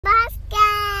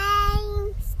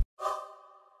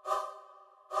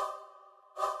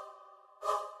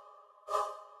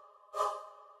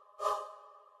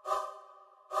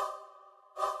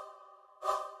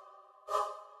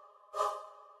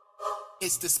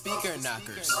It's the speaker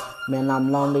knockers. Man,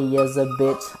 I'm lonely as a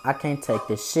bitch. I can't take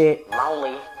this shit.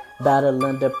 Lonely.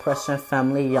 Battling depression,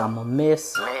 family, I'm a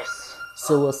miss.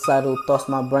 Suicidal thoughts,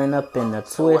 my brain up in a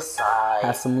twist.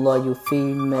 Had some loyal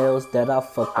females that I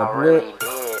fucked up with.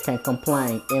 Can't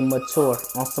complain, immature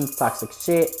on some toxic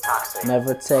shit.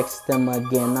 Never text them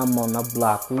again, I'm on a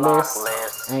block list.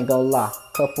 Ain't gon' lie,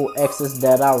 couple exes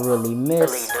that I really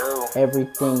miss.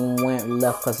 Everything went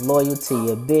left cause loyalty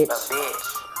a bitch.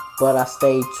 But I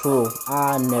stay true,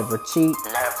 I never cheat.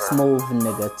 Smooth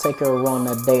nigga, take her on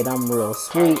a date, I'm real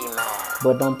sweet.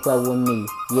 But don't play with me,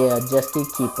 yeah, just to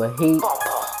keep a heat.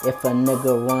 If a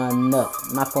nigga run up,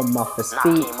 knock him off his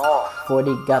feet.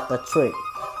 40 got the trick,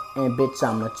 and bitch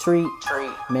I'm a treat.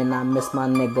 Man, I miss my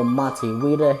nigga Monty,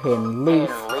 we the hidden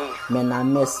leaf. Man, I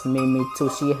miss Mimi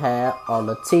too, she had all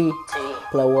the tea.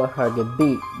 Play with her, get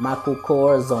beat, Michael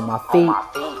Kors on my feet.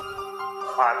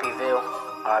 RP Ville,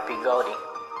 RP Goldie.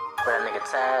 For that nigga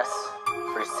Taz,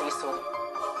 free Cecil,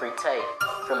 free Tay,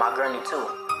 free my granny too.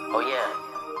 Oh yeah,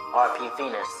 RP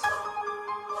Venus,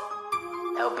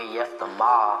 LBF the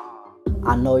mob.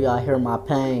 I know y'all hear my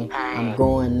pain, I'm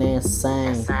going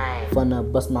insane.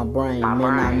 Finna bust my brain,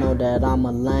 man, I know that I'm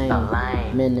a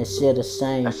lame. Man, this shit a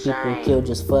shame, people kill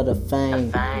just for the fame.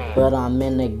 But I'm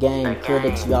in the game,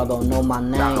 critics, y'all gon' know my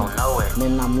name.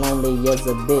 Man, I'm lonely as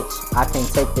a bitch, I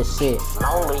can't take this shit.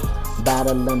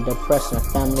 Battling depression,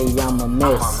 family, I'm a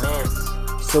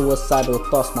miss. Suicidal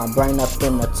thoughts, my brain up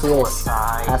in a twist.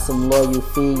 Had some loyal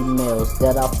females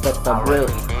that I fucked up with.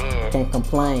 Can't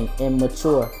complain,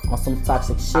 immature on some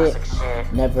toxic shit.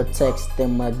 Never text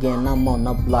them again, I'm on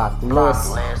a block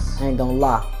list. Ain't gon'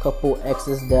 lie, couple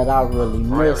exes that I really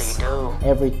miss.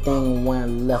 Everything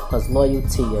went left cause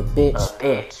loyalty a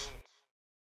bitch.